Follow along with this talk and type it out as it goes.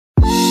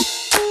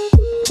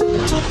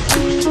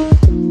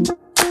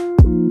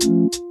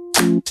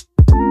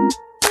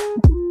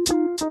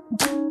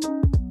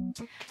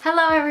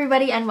Hello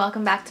everybody and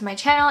welcome back to my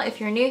channel.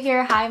 If you're new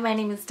here, hi, my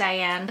name is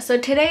Diane. So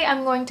today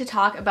I'm going to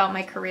talk about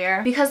my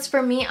career because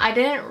for me, I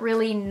didn't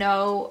really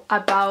know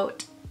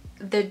about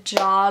the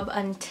job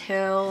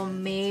until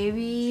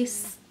maybe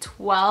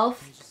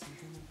 12th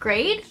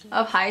grade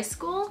of high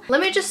school.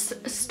 Let me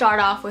just start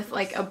off with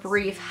like a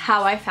brief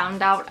how I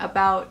found out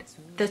about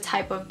the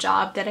type of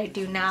job that I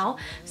do now.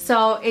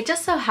 So it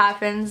just so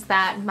happens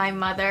that my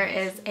mother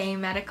is a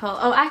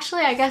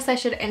I guess I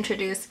should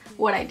introduce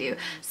what I do.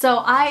 So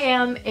I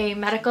am a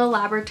medical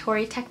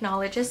laboratory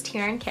technologist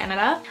here in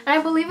Canada, and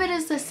I believe it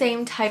is the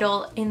same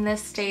title in the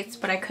States,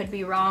 but I could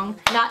be wrong.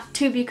 Not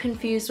to be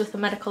confused with a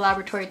medical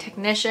laboratory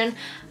technician.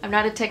 I'm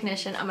not a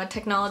technician, I'm a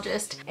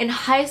technologist. In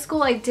high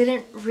school, I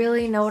didn't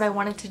really know what I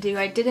wanted to do.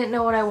 I didn't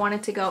know what I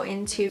wanted to go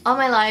into. All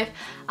my life,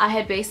 I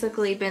had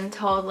basically been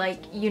told,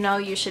 like, you know,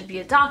 you should be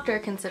a doctor,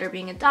 consider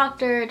being a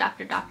doctor,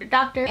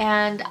 doctor.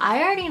 And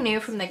I already knew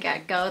from the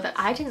get-go that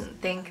I didn't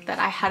think that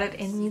I had it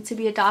in me to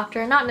be a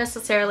doctor. Not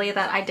necessarily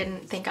that I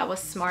didn't think I was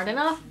smart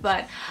enough,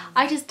 but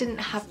I just didn't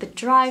have the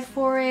drive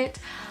for it.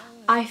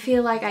 I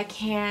feel like I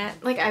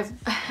can't, like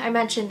I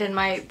mentioned in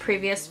my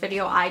previous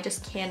video, I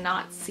just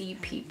cannot see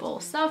people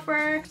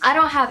suffer. I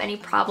don't have any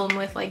problem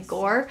with like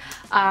gore.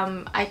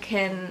 I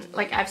can,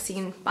 like, I've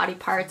seen body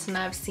parts and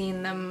I've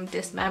seen them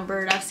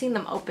dismembered, I've seen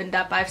them opened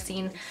up, I've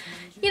seen,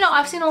 you know,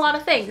 I've seen a lot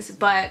of things,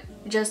 but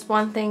just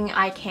one thing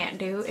I can't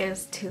do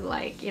is to,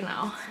 like, you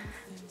know,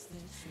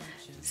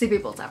 see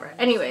people suffer.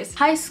 Anyways,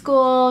 high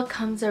school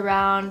comes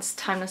around, it's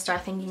time to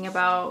start thinking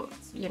about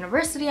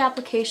university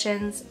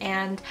applications,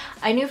 and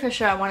I knew for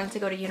sure I wanted to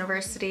go to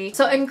university.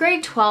 So in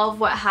grade 12,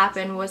 what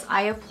happened was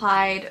I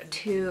applied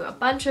to a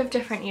bunch of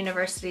different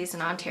universities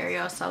in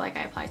Ontario. So like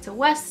I applied to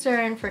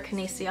Western for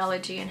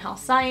kinesiology and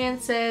health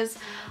sciences.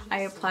 I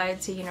applied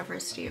to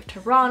University of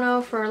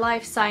Toronto for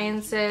life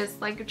sciences,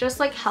 like just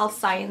like health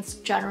science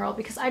general,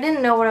 because I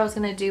didn't know what I was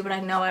gonna do, but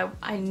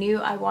I knew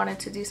I wanted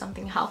to do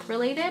something health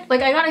related.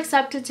 Like I got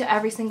accepted to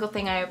every single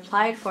thing I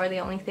applied for. The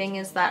only thing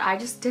is that I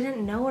just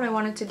didn't know what I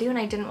wanted to do and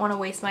I didn't want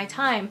to waste my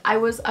time. I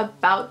was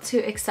about to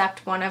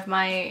accept one of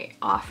my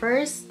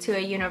offers to a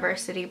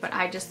university, but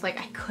I just, like,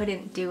 I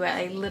couldn't do it.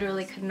 I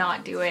literally could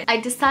not do it. I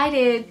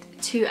decided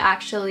to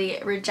actually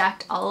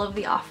reject all of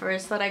the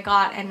offers that I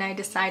got, and I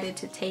decided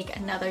to take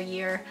another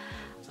year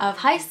of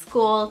high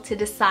school to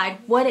decide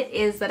what it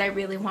is that I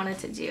really wanted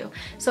to do.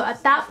 So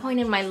at that point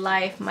in my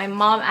life, my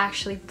mom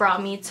actually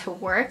brought me to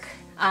work,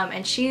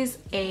 and she's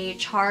a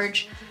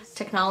charge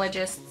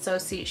technologist. So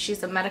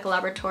she's a medical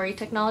laboratory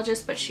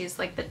technologist, but she's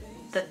like the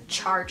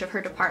charge of her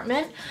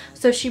department.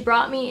 So she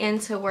brought me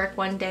into work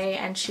one day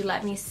and she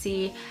let me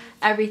see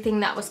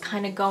everything that was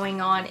kind of going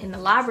on in the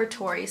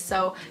laboratory.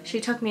 So she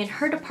took me in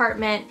her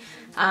department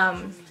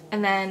and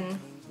then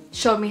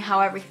showed me how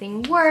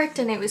everything worked,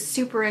 and it was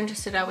super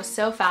interesting. I was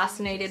so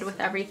fascinated with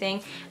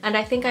everything, and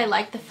I think I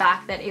liked the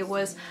fact that it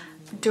was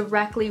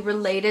directly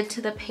related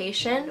to the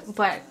patient,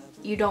 but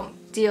you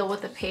don't deal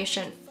with the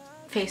patient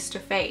face to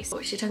face.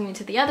 So she took me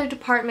to the other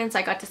departments.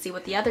 I got to see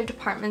what the other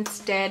departments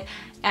did,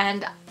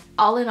 and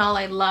all in all,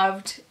 I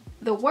loved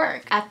the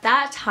work. At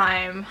that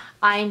time,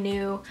 I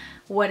knew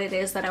what it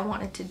is that I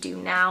wanted to do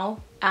now,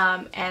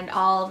 and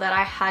all that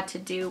I had to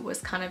do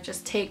was kind of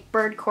just take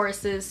bird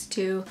courses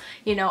to,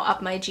 you know,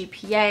 up my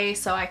GPA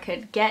so I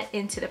could get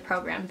into the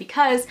program,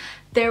 because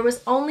there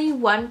was only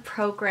one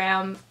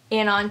program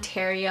in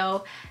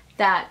Ontario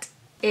that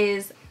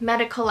is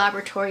medical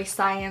laboratory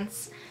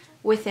science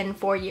within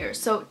 4 years.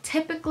 So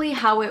typically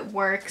how it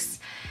works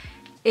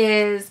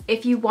is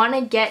if you want to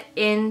get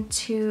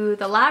into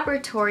the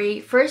laboratory,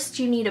 first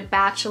you need a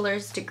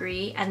bachelor's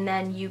degree, and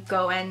then you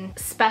go and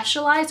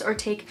specialize or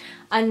take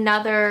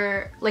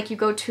another, like you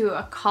go to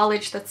a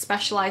college that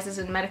specializes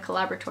in medical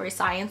laboratory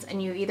science,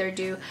 and you either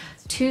do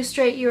 2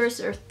 straight years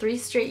or 3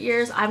 straight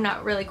years. I'm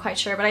not really quite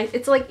sure, but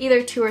it's like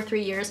either 2 or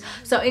 3 years.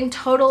 So in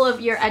total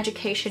of your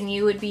education,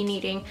 you would be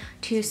needing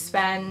to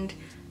spend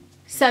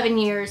 7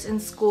 years in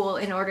school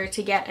in order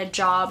to get a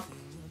job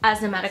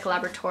as a medical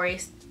laboratory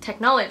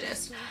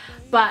technologist.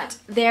 But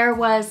there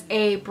was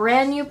a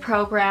brand new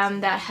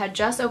program that had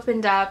just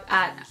opened up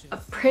at a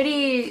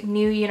pretty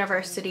new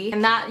university,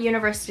 and that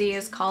university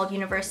is called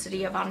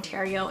University of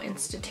Ontario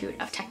Institute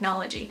of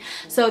Technology.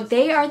 So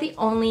they are the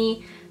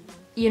only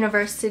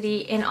university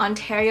in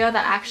Ontario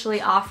that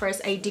actually offers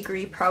a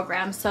degree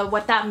program. So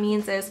what that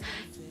means is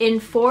in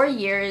 4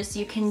 years,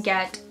 you can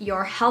get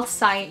your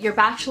your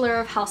Bachelor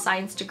of Health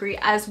Science degree,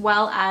 as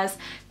well as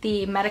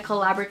the Medical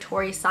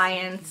Laboratory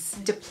Science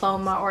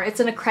diploma, or it's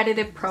an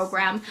accredited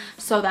program,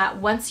 so that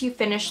once you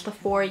finish the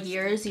 4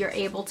 years, you're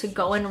able to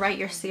go and write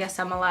your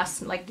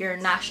CSMLS, like your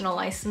national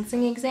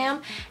licensing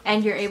exam,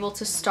 and you're able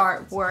to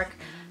start work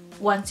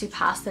once you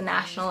pass the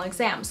national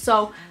exam.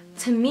 So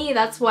to me,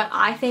 that's what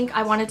I think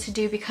I wanted to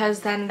do,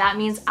 because then that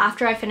means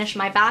after I finished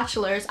my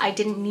bachelor's, I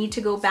didn't need to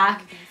go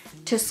back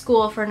to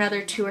school for another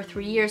 2 or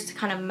 3 years to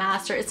kind of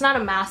master. It's not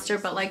a master,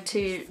 but like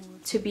to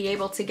be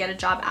able to get a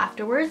job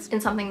afterwards in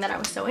something that I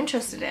was so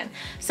interested in.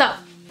 So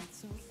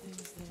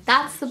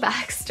that's the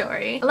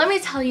backstory. Let me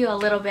tell you a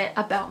little bit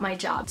about my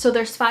job. So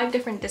there's 5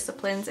 different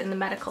disciplines in the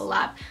medical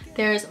lab.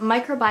 There's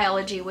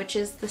microbiology, which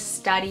is the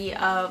study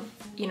of,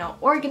 you know,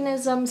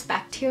 organisms,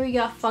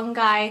 bacteria,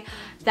 fungi,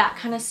 that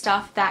kind of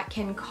stuff that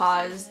can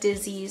cause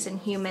disease in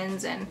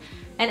humans and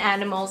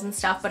animals and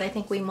stuff, but I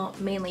think we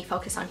mainly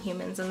focus on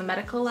humans in the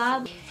medical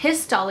lab.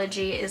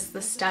 Histology is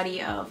the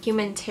study of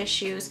human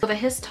tissues. So the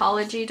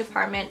histology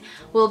department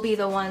will be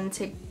the one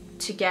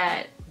to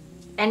get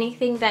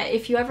anything that,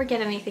 if you ever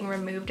get anything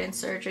removed in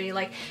surgery,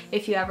 like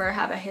if you ever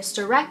have a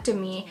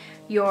hysterectomy,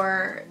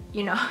 your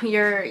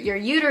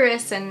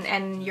uterus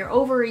and your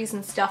ovaries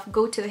and stuff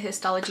go to the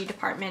histology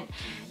department,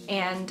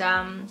 and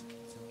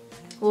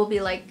will be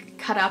like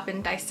cut up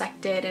and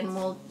dissected, and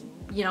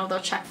they'll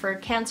check for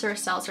cancer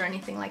cells or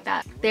anything like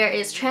that. There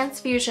is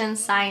transfusion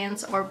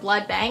science or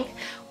blood bank,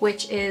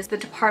 which is the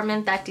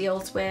department that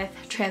deals with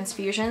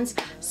transfusions.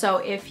 So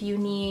if you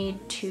need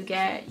to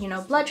get,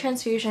 blood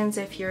transfusions,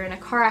 if you're in a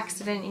car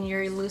accident and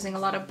you're losing a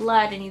lot of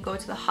blood and you go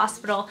to the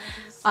hospital,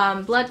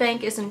 blood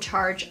bank is in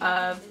charge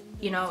of,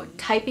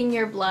 typing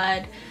your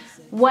blood.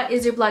 What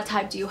is your blood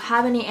type? Do you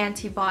have any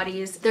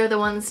antibodies? They're the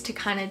ones to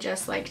kind of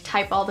just like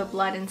type all the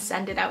blood and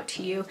send it out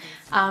to you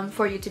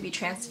for you to be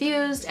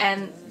transfused.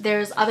 And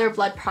there's other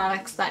blood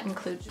products that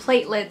include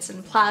platelets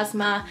and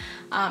plasma,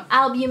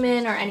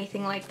 albumin or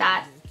anything like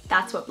that.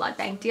 That's what blood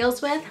bank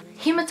deals with.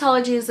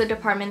 Hematology is the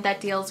department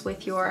that deals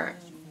with your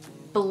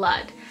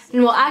blood.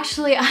 And well,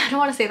 actually, I don't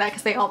want to say that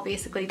because they all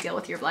basically deal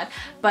with your blood,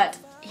 but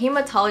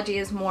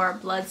hematology is more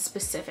blood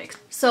specific.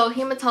 So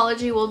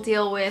hematology will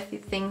deal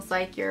with things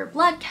like your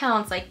blood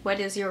counts, like what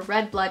is your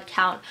red blood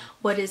count,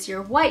 what is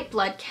your white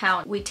blood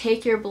count. We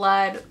take your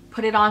blood,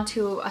 put it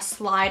onto a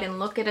slide and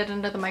look at it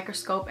under the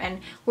microscope, and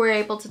we're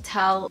able to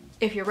tell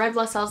if your red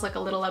blood cells look a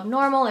little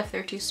abnormal, if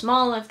they're too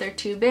small, if they're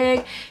too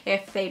big,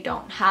 if they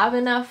don't have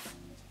enough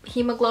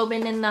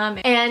hemoglobin in them.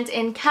 And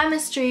in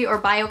chemistry or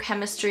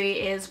biochemistry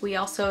is we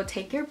also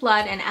take your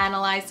blood and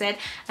analyze it,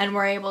 and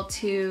we're able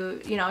to,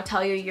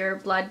 tell you your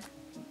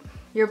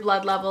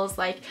blood levels,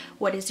 like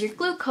what is your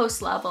glucose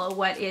level,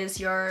 what is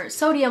your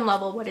sodium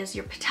level, what is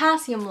your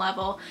potassium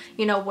level,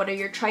 what are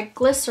your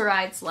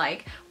triglycerides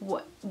like,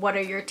 what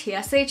are your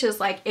TSHs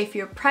like. If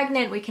you're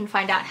pregnant, we can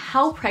find out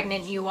how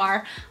pregnant you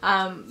are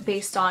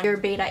based on your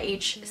beta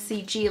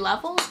HCG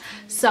levels.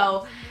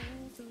 So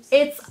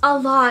it's a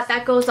lot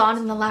that goes on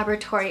in the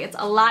laboratory. It's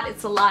a lot,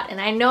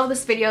 and I know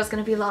this video is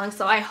going to be long,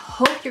 so I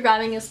hope you're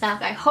grabbing a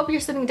snack, I hope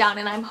you're sitting down,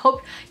 and I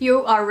hope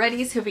you are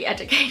ready to be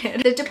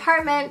educated. The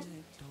department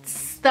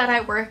that I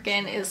work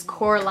in is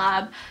core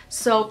lab.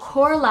 So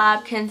core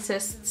lab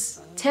consists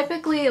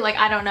typically, like,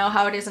 I don't know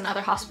how it is in other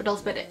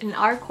hospitals, but in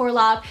our core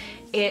lab,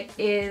 it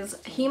is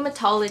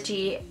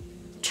hematology,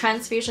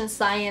 transfusion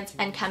science,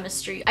 and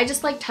chemistry. I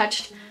just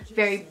touched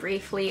very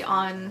briefly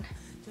on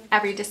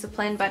every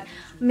discipline, but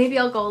maybe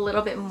I'll go a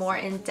little bit more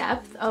in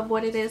depth of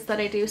what it is that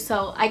I do.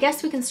 So I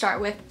guess we can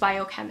start with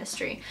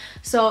biochemistry.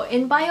 So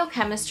in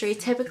biochemistry,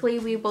 typically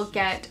we will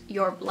get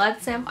your blood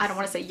sample. I don't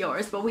want to say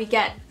yours, but we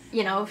get,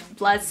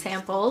 blood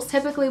samples.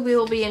 Typically we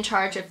will be in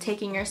charge of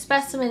taking your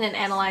specimen and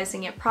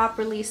analyzing it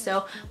properly.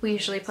 So we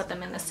usually put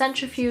them in the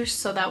centrifuge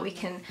so that we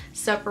can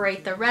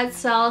separate the red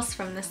cells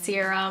from the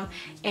serum,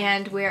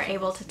 and we're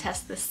able to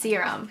test the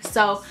serum.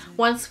 So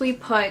once we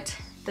put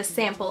the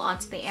sample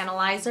onto the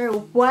analyzer,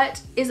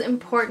 what is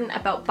important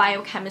about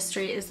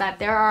biochemistry is that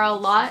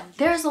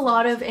there's a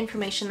lot of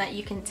information that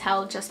you can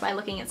tell just by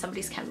looking at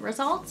somebody's chem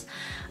results.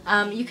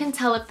 You can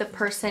tell if the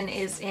person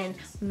is in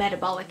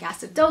metabolic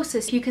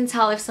acidosis. You can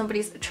tell if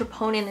somebody's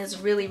troponin is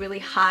really, really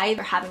high,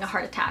 they're having a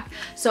heart attack.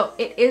 So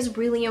it is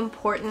really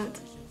important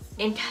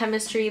in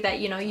chemistry that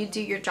you do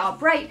your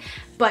job right,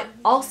 but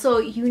also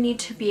you need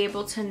to be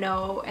able to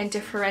know and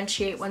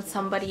differentiate when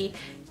somebody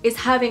is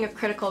having a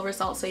critical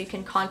result, so you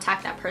can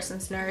contact that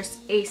person's nurse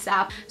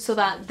ASAP so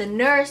that the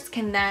nurse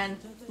can then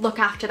look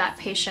after that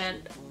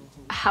patient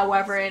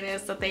however it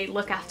is that they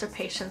look after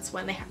patients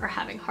when they are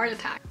having heart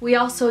attacks. We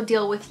also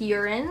deal with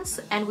urines,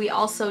 and we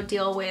also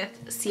deal with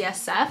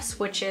CSFs,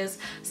 which is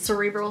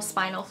cerebral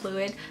spinal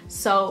fluid.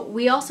 So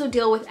we also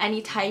deal with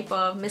any type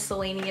of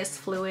miscellaneous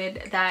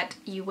fluid that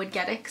you would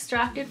get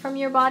extracted from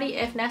your body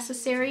if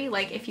necessary.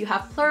 Like if you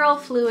have pleural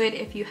fluid,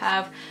 if you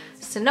have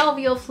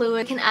synovial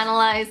fluid, we can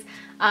analyze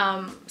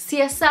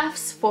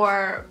CSFs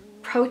for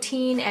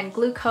protein and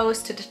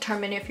glucose to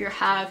determine if you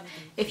have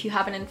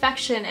an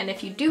infection, and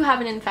if you do have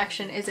an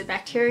infection, is it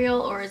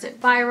bacterial or is it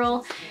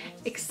viral,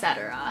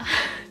 etc.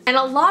 And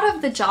a lot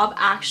of the job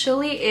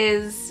actually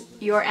is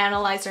your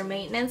analyzer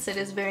maintenance. It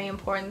is very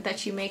important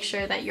that you make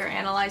sure that your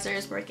analyzer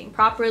is working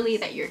properly,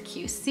 that your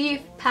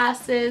QC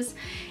passes.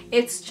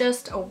 It's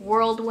just a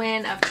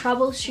whirlwind of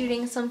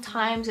troubleshooting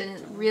sometimes, and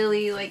it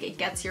really it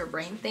gets your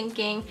brain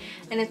thinking.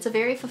 And it's a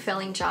very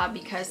fulfilling job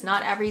because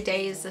not every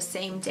day is the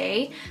same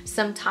day.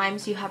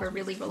 Sometimes you have a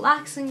really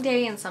relaxing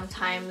day, and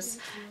sometimes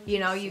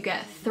you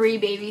get 3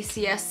 baby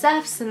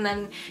CSFs, and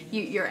then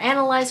your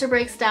analyzer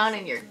breaks down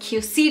and your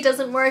QC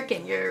doesn't work,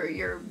 and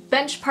your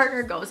bench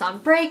partner goes on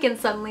break, and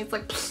suddenly it's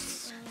like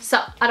pfft.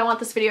 So I don't want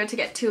this video to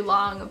get too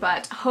long,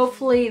 but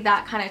hopefully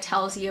that kind of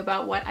tells you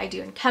about what I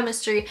do in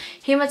chemistry.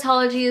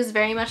 Hematology is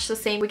very much the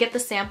same. We get the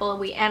sample,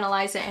 we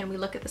analyze it, and we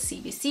look at the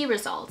CBC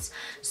results.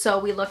 So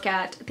we look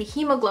at the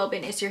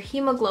hemoglobin. Is your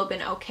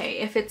hemoglobin okay?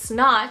 If it's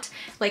not,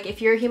 like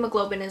if your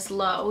hemoglobin is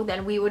low,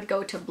 then we would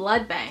go to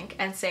blood bank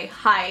and say,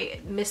 hi,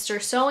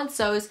 Mr.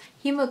 So-and-so's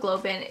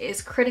hemoglobin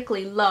is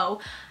critically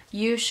low.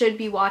 You should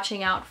be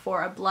watching out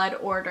for a blood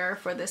order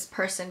for this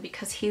person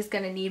because he's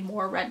going to need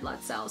more red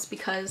blood cells,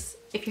 because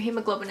if your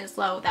hemoglobin is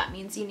low, that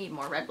means you need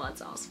more red blood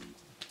cells.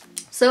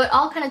 So it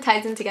all kind of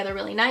ties in together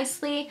really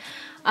nicely.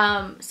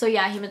 So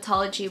yeah,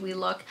 hematology, we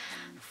look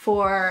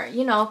for,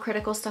 you know,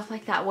 critical stuff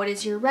like that. What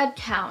is your red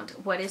count?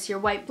 What is your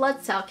white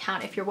blood cell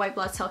count? If your white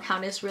blood cell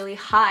count is really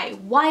high,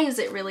 why is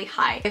it really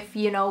high? If,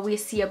 you know, we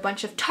see a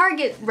bunch of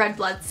target red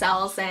blood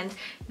cells and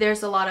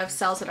there's a lot of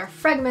cells that are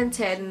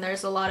fragmented and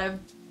there's a lot of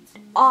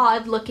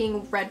odd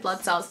looking red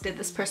blood cells. Did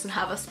this person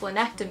have a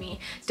splenectomy?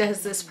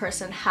 Does this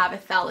person have a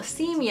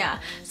thalassemia?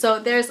 So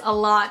there's a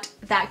lot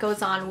that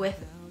goes on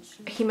with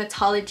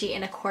hematology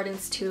in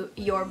accordance to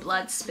your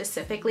blood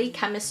specifically.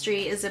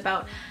 Chemistry is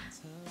about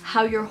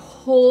how your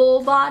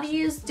whole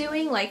body is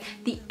doing, like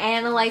the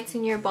analytes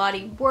in your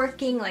body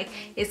working, like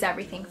is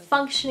everything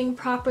functioning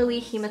properly?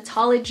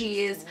 Hematology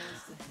is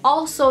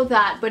also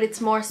that, but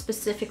it's more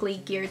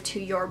specifically geared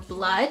to your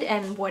blood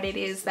and what it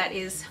is that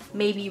is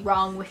maybe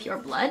wrong with your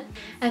blood.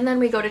 And then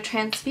we go to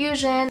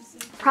transfusion.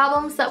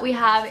 Problems that we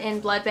have in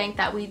blood bank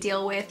that we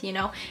deal with, you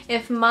know,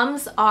 if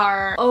mums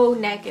are O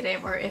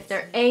negative, or if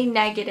they're A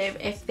negative,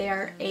 if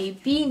they're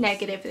AB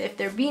negative, if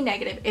they're B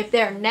negative, if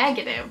they're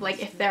negative,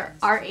 like if their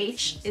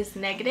RH is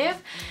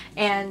negative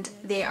and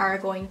they are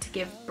going to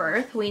give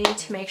birth, we need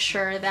to make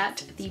sure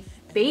that the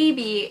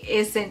baby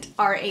isn't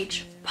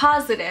RH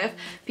positive,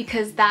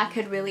 because that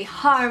could really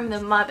harm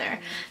the mother.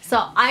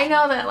 So I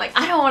know that, like,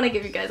 I don't want to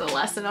give you guys a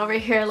lesson over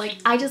here. Like,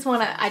 I just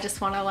want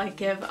to like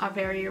give a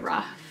very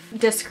rough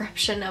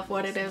description of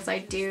what it is I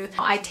do.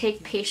 I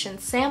take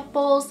patient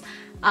samples,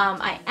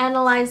 I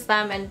analyze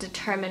them and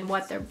determine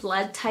what their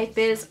blood type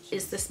is.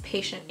 Is this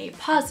patient A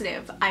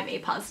positive? I'm A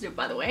positive,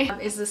 by the way.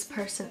 Is this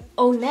person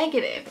O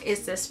negative?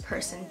 Is this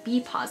person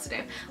B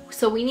positive?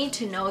 So we need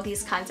to know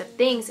these kinds of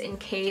things in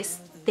case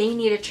they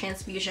need a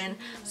transfusion,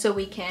 so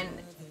we can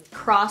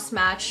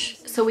cross-match,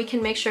 so we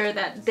can make sure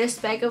that this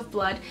bag of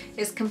blood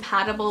is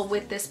compatible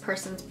with this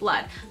person's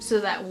blood, so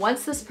that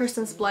once this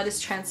person's blood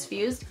is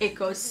transfused, it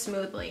goes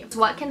smoothly.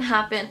 So what can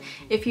happen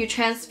if you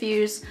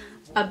transfuse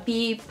a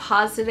B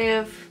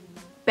positive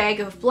bag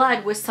of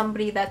blood with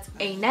somebody that's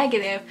A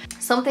negative?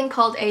 Something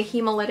called a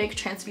hemolytic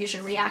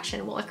transfusion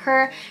reaction will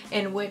occur,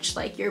 in which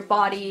like your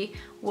body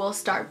will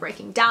start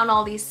breaking down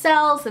all these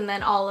cells, and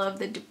then all of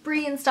the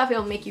debris and stuff,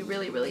 it'll make you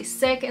really, really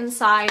sick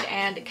inside,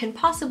 and it can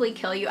possibly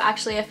kill you.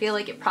 Actually, I feel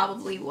like it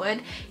probably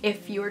would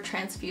if you were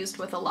transfused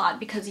with a lot,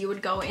 because you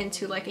would go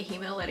into like a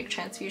hemolytic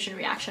transfusion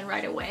reaction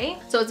right away.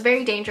 So it's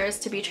very dangerous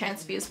to be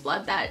transfused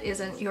blood that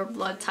isn't your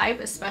blood type,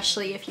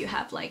 especially if you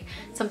have like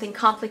something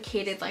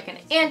complicated like an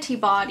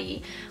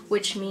antibody,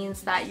 which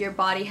means that your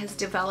body has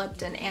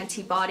developed an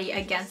antibody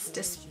against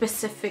a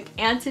specific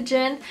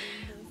antigen,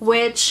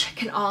 which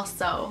can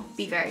also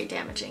be very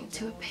damaging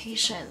to a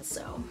patient.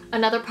 So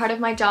another part of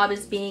my job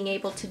is being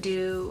able to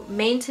do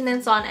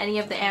maintenance on any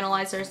of the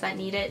analyzers that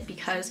need it,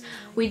 because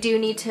we do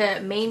need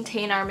to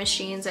maintain our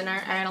machines and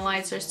our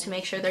analyzers to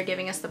make sure they're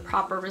giving us the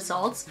proper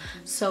results.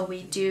 So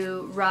we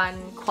do run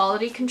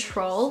quality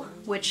control,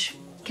 which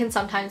can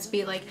sometimes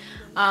be like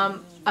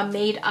a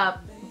made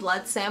up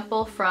blood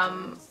sample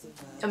from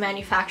a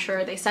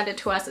manufacturer. They send it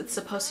to us, it's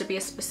supposed to be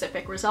a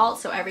specific result,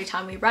 so every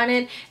time we run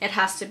it, it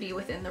has to be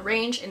within the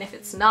range, and if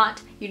it's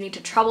not, you need to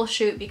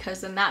troubleshoot,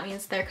 because then that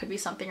means there could be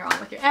something wrong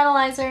with your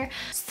analyzer.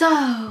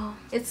 So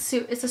it's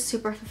a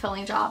super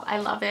fulfilling job. I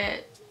love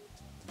it.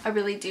 I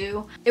really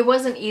do. It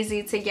wasn't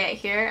easy to get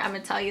here, I'm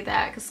gonna tell you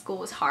that, because school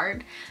was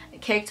hard.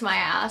 It kicked my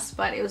ass,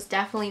 but it was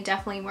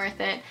definitely worth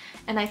it.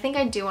 And I think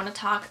I do want to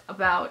talk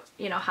about,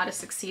 you know, how to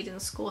succeed in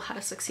school, how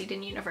to succeed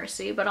in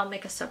university, but I'll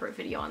make a separate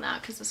video on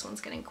that because this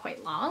one's getting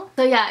quite long.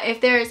 So yeah,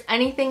 if there's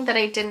anything that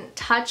I didn't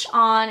touch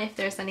on, if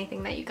there's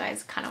anything that you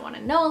guys kind of want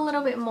to know a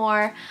little bit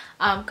more,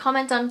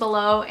 comment down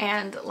below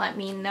and let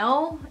me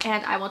know,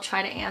 and I will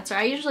try to answer.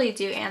 I usually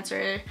do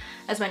answer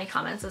as many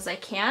comments as I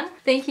can.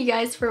 Thank you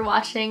guys for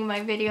watching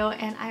my video,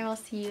 and I will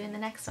see you in the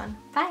next one.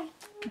 Bye!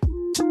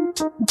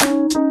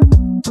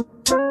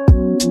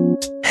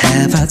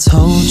 Have I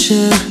told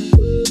you,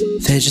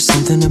 there's just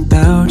something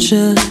about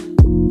you,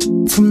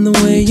 from the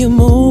way you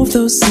move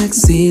those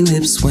sexy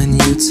lips when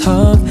you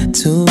talk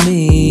to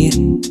me.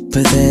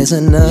 But there's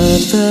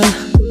another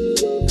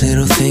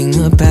little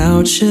thing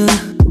about you,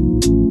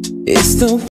 it's the